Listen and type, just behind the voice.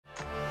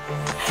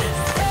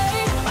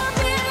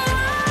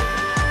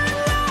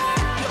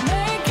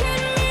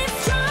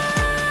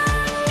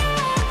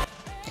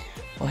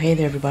Hey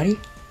there everybody,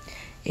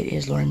 it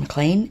is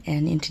MacLean,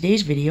 and in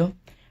today's video,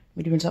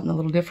 we're doing something a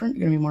little different.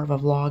 Going to be more of a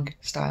vlog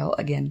style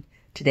again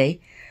today.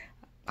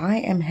 I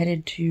am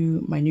headed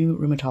to my new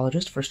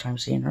rheumatologist, first time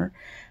seeing her.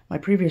 My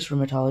previous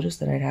rheumatologist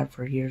that I'd had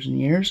for years and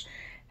years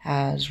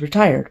has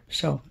retired,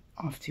 so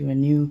off to a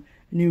new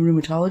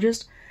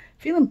rheumatologist.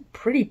 Feeling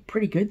pretty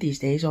good these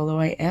days, although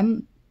I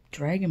am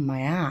dragging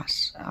my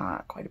ass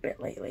quite a bit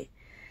lately.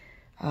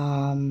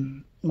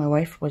 My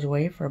wife was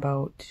away for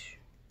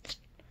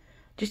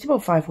just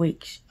about 5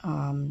 weeks.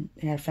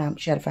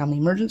 She had a family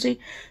emergency.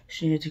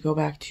 She needed to go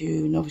back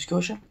to Nova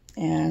Scotia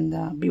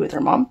and be with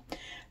her mom.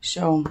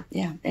 So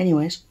yeah,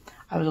 anyways,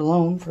 I was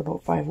alone for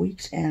about 5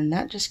 weeks, and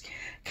that just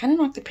kind of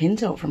knocked the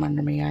pins out from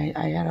under me.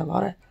 I had a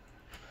lot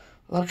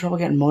of trouble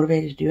getting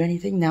motivated to do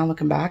anything. Now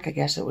looking back, I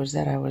guess it was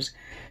that I was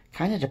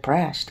kind of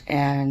depressed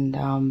and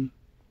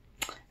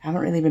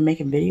haven't really been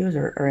making videos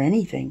or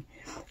anything.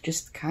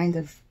 Just kind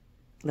of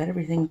let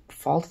everything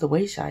fall to the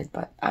wayside.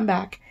 But I'm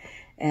back.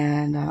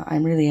 And I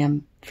really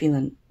am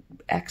feeling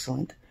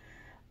excellent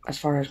as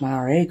far as my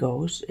RA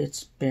goes.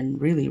 It's been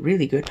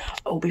really good.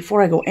 Oh,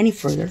 before I go any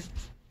further,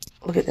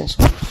 look at this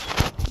one.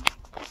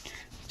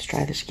 Let's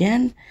try this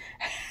again.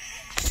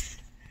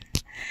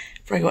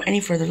 Before I go any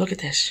further, look at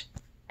this.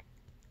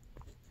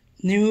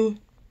 New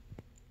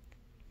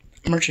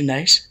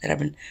merchandise that I've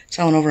been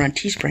selling over on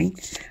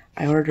Teespring.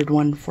 I ordered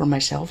one for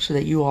myself so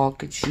that you all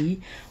could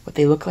see what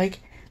they look like.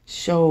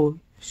 So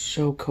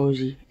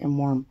cozy and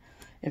warm.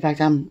 In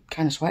fact, I'm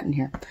kind of sweating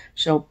here.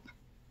 So,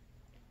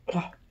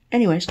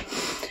 anyways,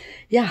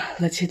 yeah,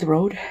 let's hit the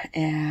road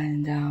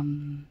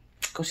and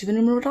go see the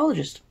new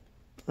rheumatologist.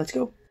 Let's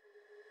go.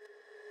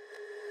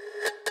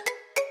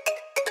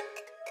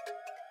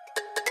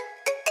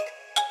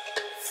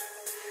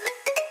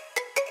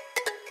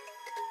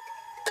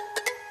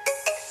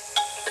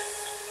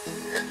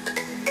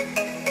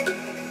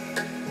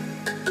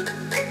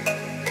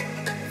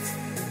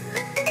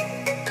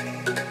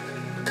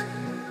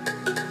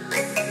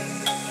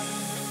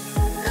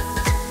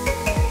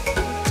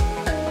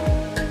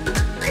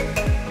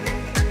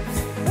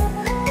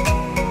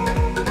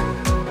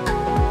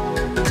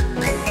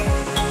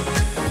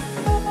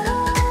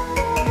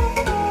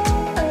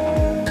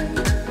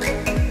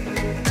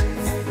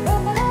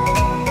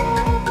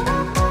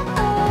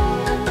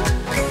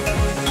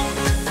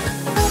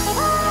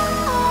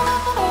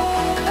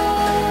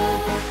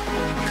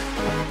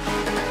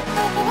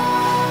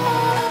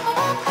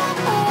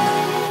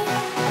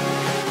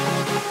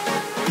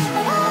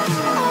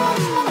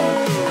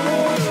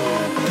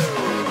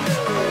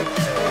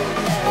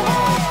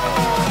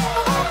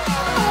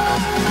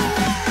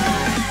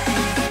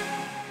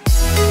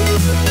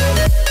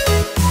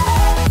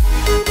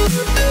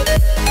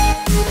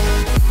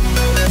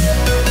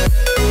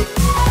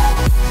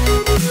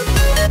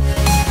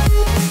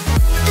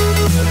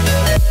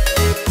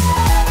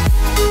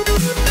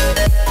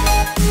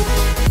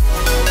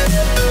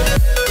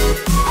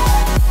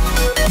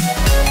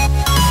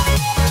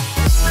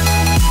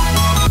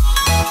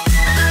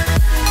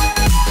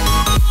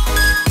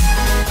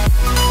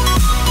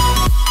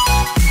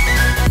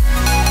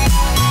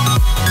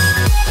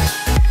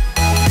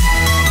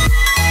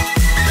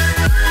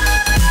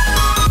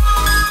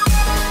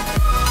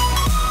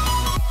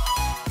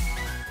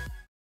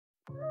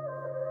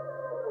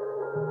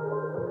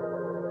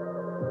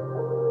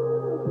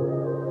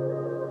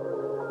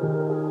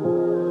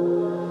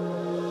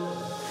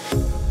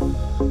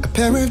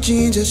 Pair of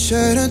jeans, a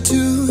shirt or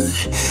two.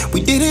 We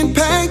didn't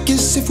pack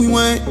as if we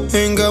weren't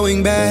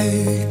going back.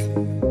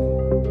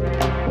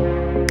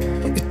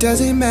 It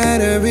doesn't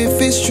matter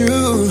if it's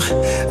true.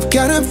 I've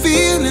got a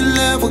feeling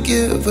love will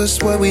give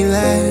us what we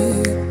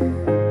lack.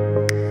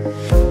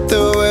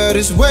 The world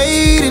is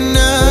waiting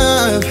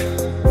up.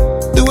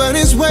 The world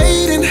is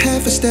waiting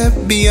half a step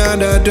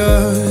beyond our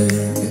door.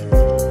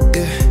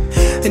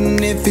 Yeah.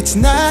 And if it's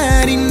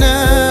not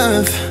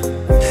enough,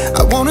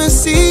 I wanna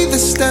see the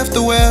stuff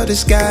the world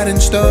has got in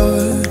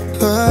store.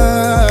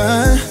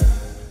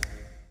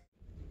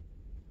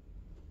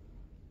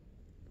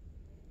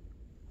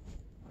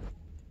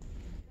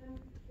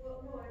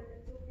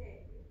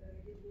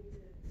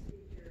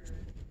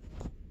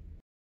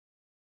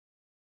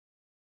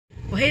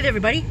 Well, hey there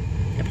everybody.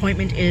 The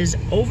appointment is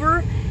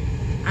over.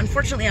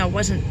 Unfortunately, I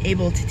wasn't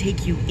able to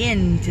take you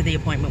into the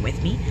appointment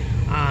with me,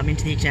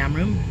 into the exam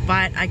room,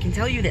 but I can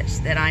tell you this,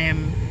 that I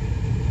am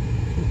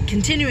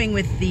continuing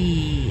with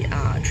the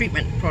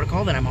treatment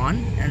protocol that I'm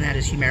on, and that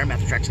is Humira,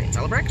 methotrexate, and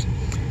Celebrex.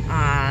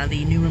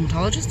 The new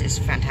rheumatologist is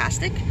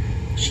fantastic.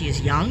 She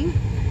is young.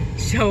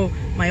 So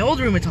my old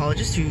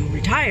rheumatologist who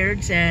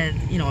retired said,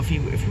 you know, if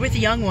you're with a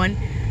young one,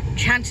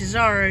 chances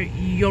are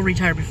you'll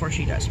retire before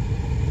she does.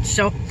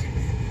 So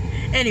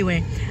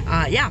anyway,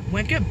 yeah,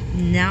 went good.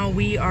 Now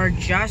we are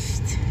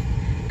just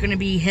gonna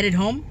be headed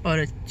home, about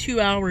a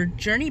 2-hour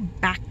journey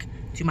back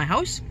to my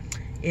house.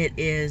 It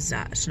is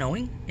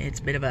snowing. It's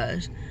a bit of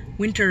a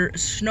winter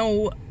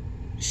snow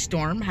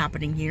storm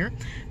happening here.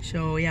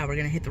 So yeah, we're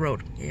gonna hit the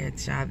road.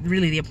 It's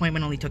really, the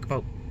appointment only took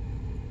about,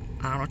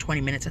 I don't know,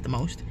 20 minutes at the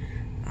most.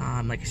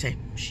 Like I say,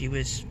 she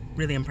was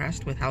really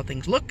impressed with how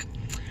things look.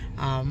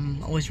 I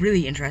was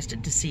really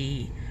interested to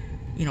see,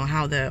 you know,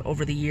 how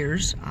over the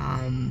years,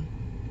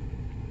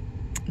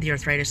 the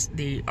arthritis,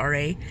 the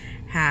RA,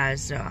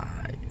 has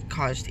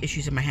caused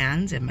issues in my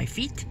hands and my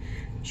feet.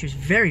 She was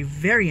very,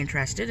 very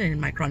interested in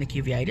my chronic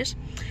uveitis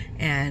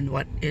and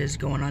what is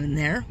going on in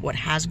there, what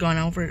has gone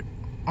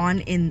on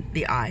in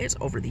the eyes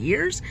over the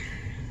years.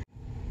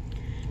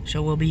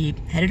 So we'll be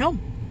headed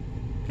home.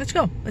 Let's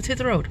go. Let's hit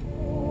the road.